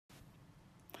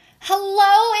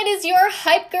Hello, it is your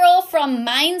hype girl from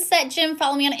Mindset Gym.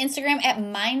 Follow me on Instagram at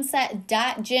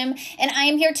mindset.gym. And I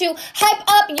am here to hype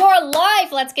up your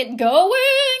life. Let's get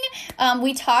going.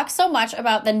 We talk so much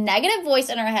about the negative voice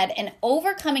in our head and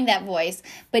overcoming that voice.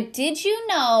 But did you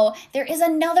know there is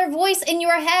another voice in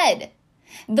your head?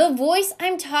 The voice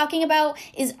I'm talking about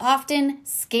is often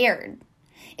scared.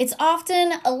 It's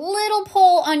often a little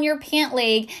pull on your pant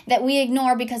leg that we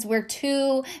ignore because we're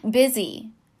too busy.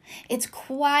 It's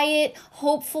quiet,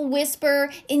 hopeful whisper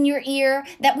in your ear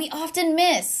that we often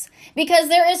miss because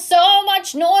there is so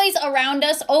much noise around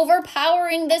us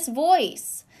overpowering this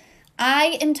voice.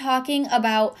 I am talking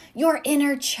about your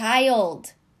inner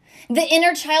child. The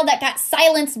inner child that got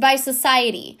silenced by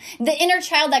society. The inner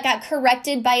child that got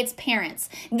corrected by its parents.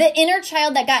 The inner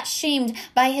child that got shamed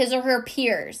by his or her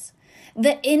peers.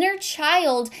 The inner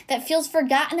child that feels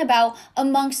forgotten about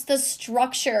amongst the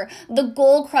structure, the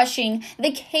goal crushing,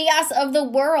 the chaos of the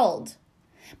world.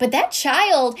 But that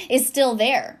child is still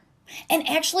there and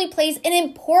actually plays an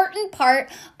important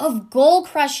part of goal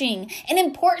crushing, an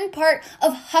important part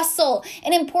of hustle,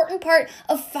 an important part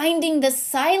of finding the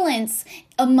silence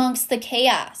amongst the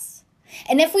chaos.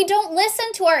 And if we don't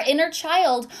listen to our inner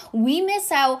child, we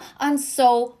miss out on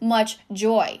so much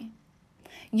joy.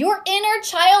 Your inner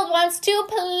child wants to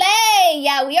play.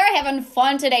 Yeah, we are having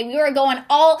fun today. We are going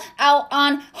all out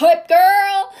on Hype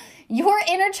Girl. Your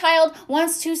inner child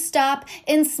wants to stop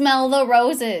and smell the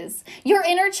roses. Your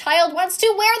inner child wants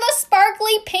to wear the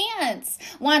sparkly pants,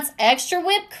 wants extra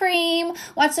whipped cream,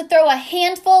 wants to throw a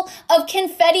handful of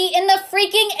confetti in the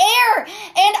freaking air.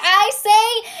 And I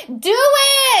say, do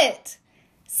it.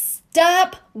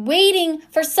 Stop waiting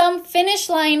for some finish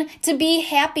line to be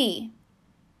happy.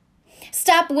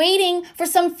 Stop waiting for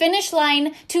some finish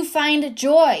line to find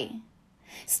joy.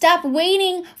 Stop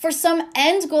waiting for some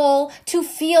end goal to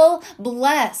feel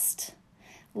blessed.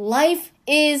 Life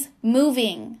is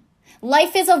moving.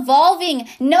 Life is evolving.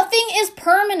 Nothing is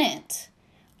permanent.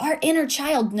 Our inner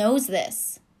child knows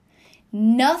this.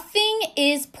 Nothing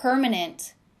is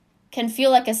permanent. Can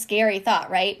feel like a scary thought,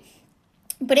 right?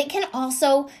 But it can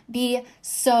also be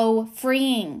so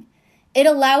freeing. It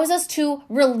allows us to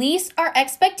release our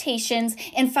expectations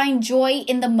and find joy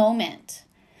in the moment.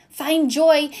 Find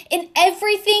joy in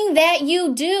everything that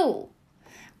you do.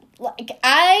 Like,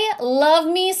 I love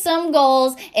me some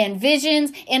goals and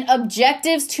visions and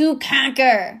objectives to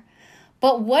conquer.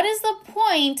 But what is the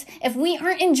point if we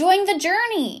aren't enjoying the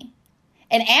journey?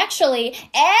 And actually,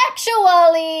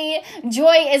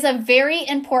 joy is a very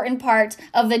important part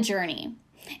of the journey.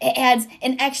 It adds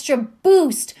an extra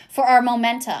boost for our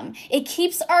momentum. It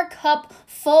keeps our cup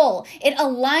full. It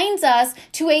aligns us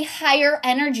to a higher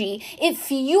energy. It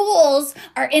fuels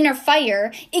our inner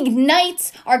fire,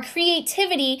 ignites our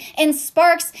creativity, and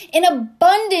sparks an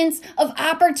abundance of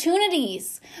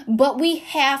opportunities. But we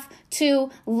have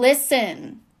to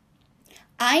listen.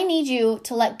 I need you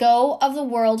to let go of the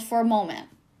world for a moment.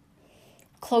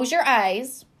 Close your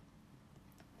eyes.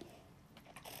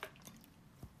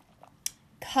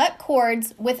 Cut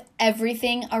cords with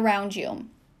everything around you.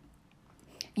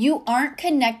 You aren't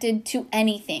connected to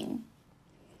anything.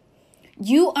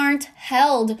 You aren't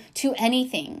held to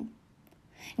anything.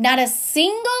 Not a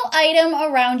single item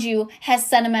around you has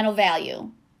sentimental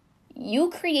value. You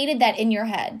created that in your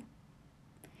head.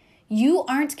 You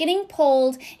aren't getting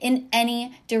pulled in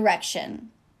any direction.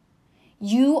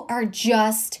 You are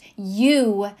just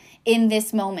you in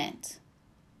this moment.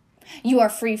 You are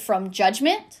free from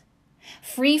judgment.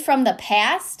 Free from the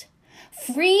past,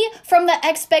 free from the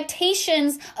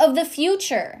expectations of the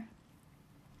future.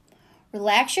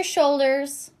 Relax your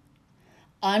shoulders,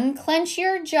 unclench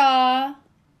your jaw.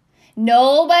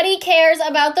 Nobody cares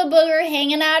about the booger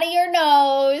hanging out of your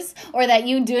nose or that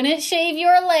you didn't shave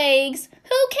your legs.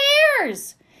 Who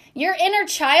cares? Your inner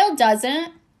child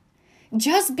doesn't.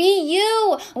 Just be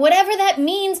you, whatever that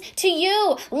means to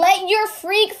you. Let your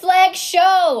freak flag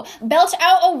show. Belch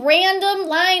out a random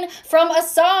line from a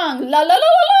song. La la la la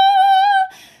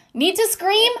la. Need to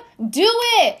scream? Do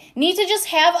it. Need to just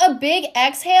have a big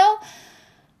exhale?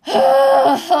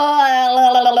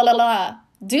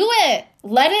 Do it.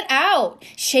 Let it out.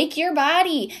 Shake your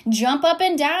body. Jump up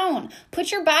and down.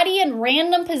 Put your body in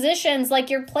random positions like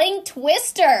you're playing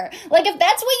Twister. Like if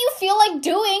that's what you feel like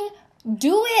doing,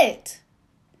 do it.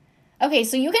 Okay,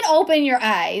 so you can open your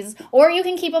eyes or you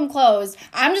can keep them closed.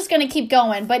 I'm just going to keep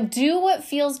going, but do what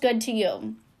feels good to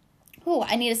you. Ooh,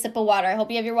 I need a sip of water. I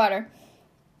hope you have your water.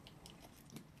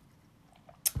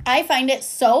 I find it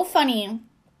so funny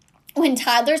when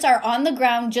toddlers are on the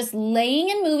ground just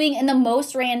laying and moving in the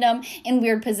most random and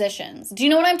weird positions. Do you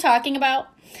know what I'm talking about?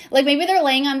 Like maybe they're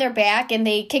laying on their back and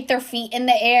they kick their feet in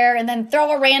the air and then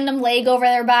throw a random leg over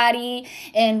their body,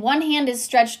 and one hand is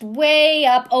stretched way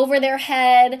up over their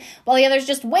head while the other's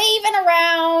just waving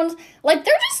around. Like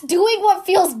they're just doing what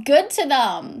feels good to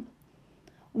them.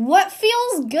 What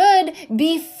feels good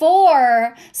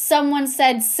before someone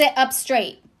said sit up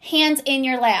straight, hands in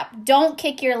your lap, don't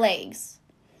kick your legs?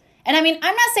 And I mean,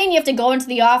 I'm not saying you have to go into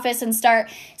the office and start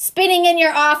spinning in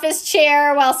your office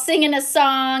chair while singing a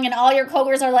song and all your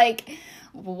coworkers are like,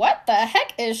 what the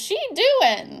heck is she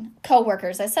doing?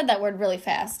 Coworkers. I said that word really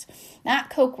fast. Not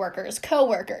coke workers,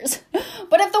 coworkers.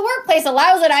 But if the workplace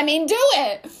allows it, I mean, do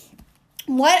it.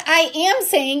 What I am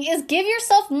saying is give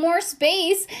yourself more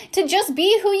space to just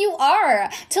be who you are,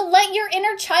 to let your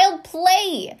inner child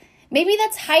play. Maybe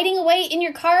that's hiding away in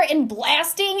your car and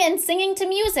blasting and singing to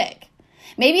music.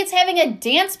 Maybe it's having a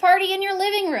dance party in your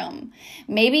living room.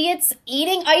 Maybe it's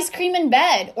eating ice cream in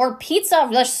bed or pizza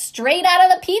just straight out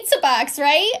of the pizza box,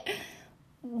 right?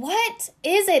 What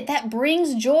is it that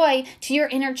brings joy to your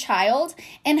inner child,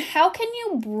 and how can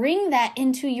you bring that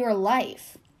into your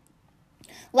life?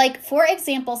 Like, for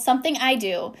example, something I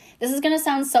do. This is going to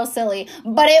sound so silly,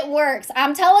 but it works.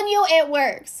 I'm telling you, it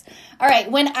works. All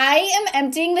right, when I am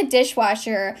emptying the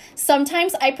dishwasher,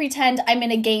 sometimes I pretend I'm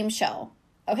in a game show.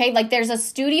 Okay, like there's a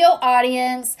studio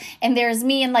audience and there's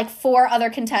me and like 4 other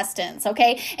contestants,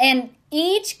 okay? And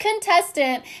each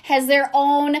contestant has their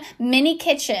own mini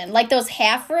kitchen, like those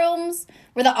half rooms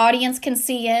where the audience can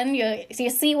see in. You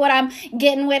see what I'm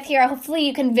getting with here? Hopefully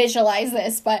you can visualize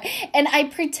this. And I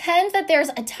pretend that there's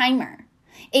a timer,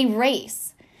 a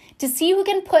race, to see who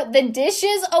can put the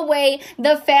dishes away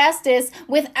the fastest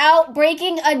without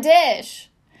breaking a dish.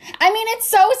 I mean, it's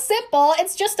so simple.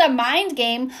 It's just a mind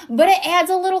game, but it adds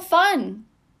a little fun.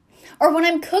 Or when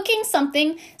I'm cooking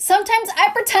something, sometimes I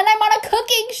pretend I'm on a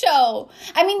cooking show.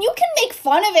 I mean, you can make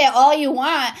fun of it all you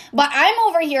want, but I'm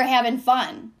over here having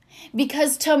fun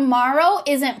because tomorrow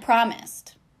isn't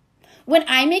promised. When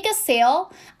I make a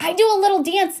sale, I do a little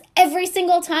dance every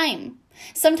single time.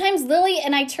 Sometimes Lily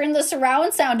and I turn the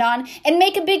surround sound on and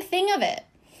make a big thing of it.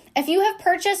 If you have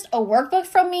purchased a workbook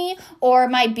from me or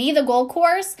my Be the Goal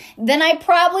course, then I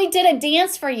probably did a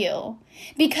dance for you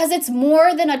because it's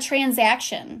more than a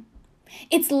transaction.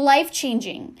 It's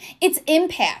life-changing. It's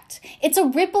impact. It's a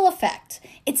ripple effect.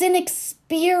 It's an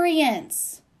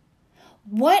experience.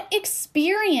 What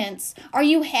experience are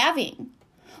you having?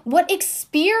 What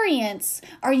experience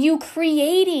are you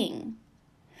creating?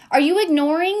 Are you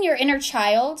ignoring your inner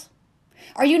child?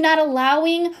 Are you not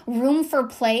allowing room for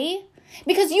play?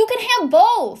 Because you can have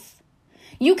both.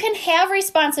 You can have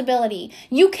responsibility.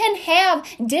 You can have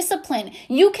discipline.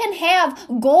 You can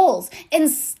have goals and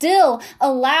still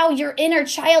allow your inner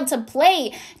child to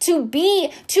play, to be,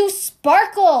 to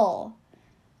sparkle.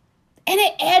 And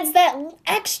it adds that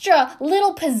extra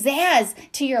little pizzazz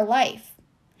to your life.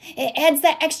 It adds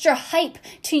that extra hype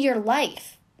to your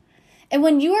life. And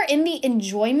when you are in the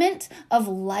enjoyment of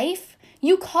life,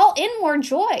 you call in more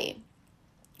joy.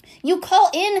 You call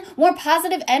in more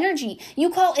positive energy. You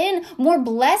call in more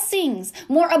blessings,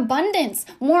 more abundance,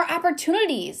 more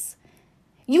opportunities.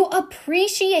 You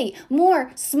appreciate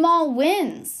more small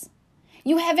wins.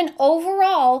 You have an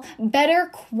overall better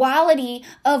quality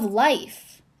of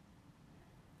life.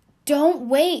 Don't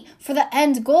wait for the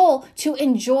end goal to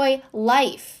enjoy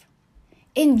life.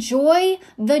 Enjoy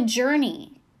the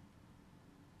journey.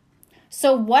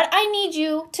 So what I need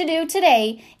you to do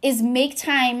today is make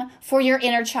time for your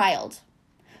inner child.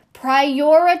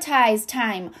 Prioritize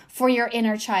time for your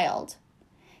inner child.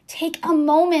 Take a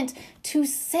moment to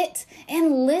sit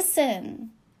and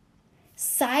listen.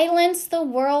 Silence the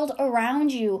world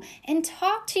around you and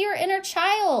talk to your inner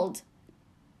child.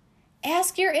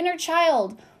 Ask your inner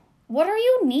child, what are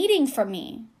you needing from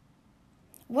me?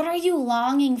 What are you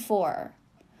longing for?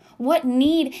 What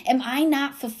need am I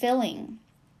not fulfilling?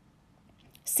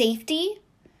 Safety,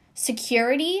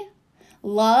 security,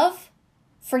 love,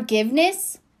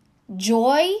 forgiveness,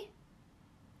 joy.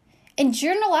 And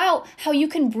journal out how you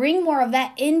can bring more of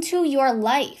that into your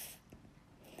life.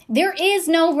 There is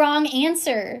no wrong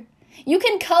answer. You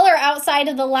can color outside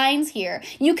of the lines here.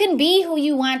 You can be who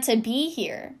you want to be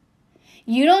here.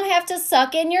 You don't have to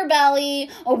suck in your belly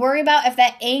or worry about if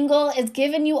that angle is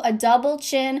giving you a double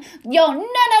chin. Yo,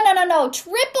 no.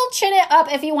 Triple chin it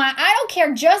up if you want. I don't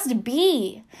care. Just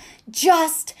be.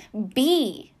 Just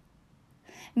be.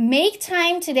 Make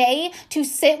time today to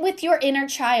sit with your inner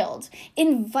child.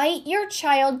 Invite your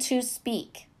child to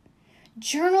speak.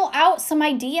 Journal out some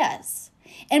ideas.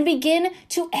 and begin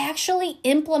to actually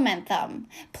implement them.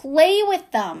 Play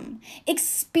with them.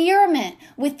 Experiment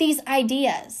with these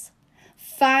ideas.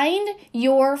 Find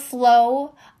your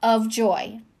flow of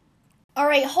joy. All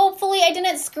right, hopefully I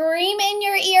didn't scream in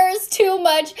your ears too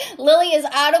much. Lily is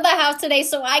out of the house today,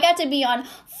 so I got to be on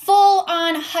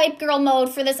full-on hype girl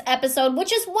mode for this episode,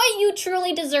 which is what you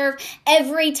truly deserve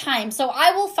every time. So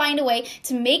I will find a way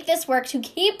to make this work, to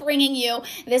keep bringing you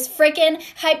this freaking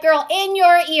hype girl in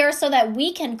your ear so that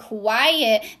we can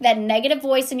quiet that negative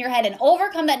voice in your head and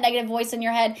overcome that negative voice in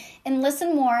your head and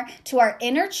listen more to our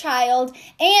inner child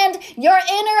and your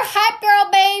inner hype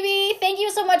girl, baby. Thank you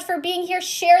so much for being here.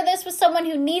 Share this with someone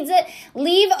who needs it.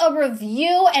 Leave a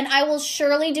review and I will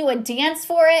surely do a dance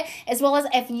for it, as well as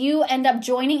if you end up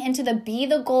joining into the Be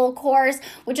the Goal course,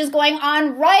 which is going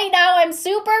on right now. I'm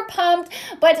super pumped,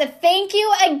 but thank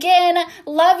you again.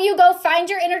 Love you. Go find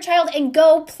your inner child and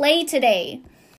go play today.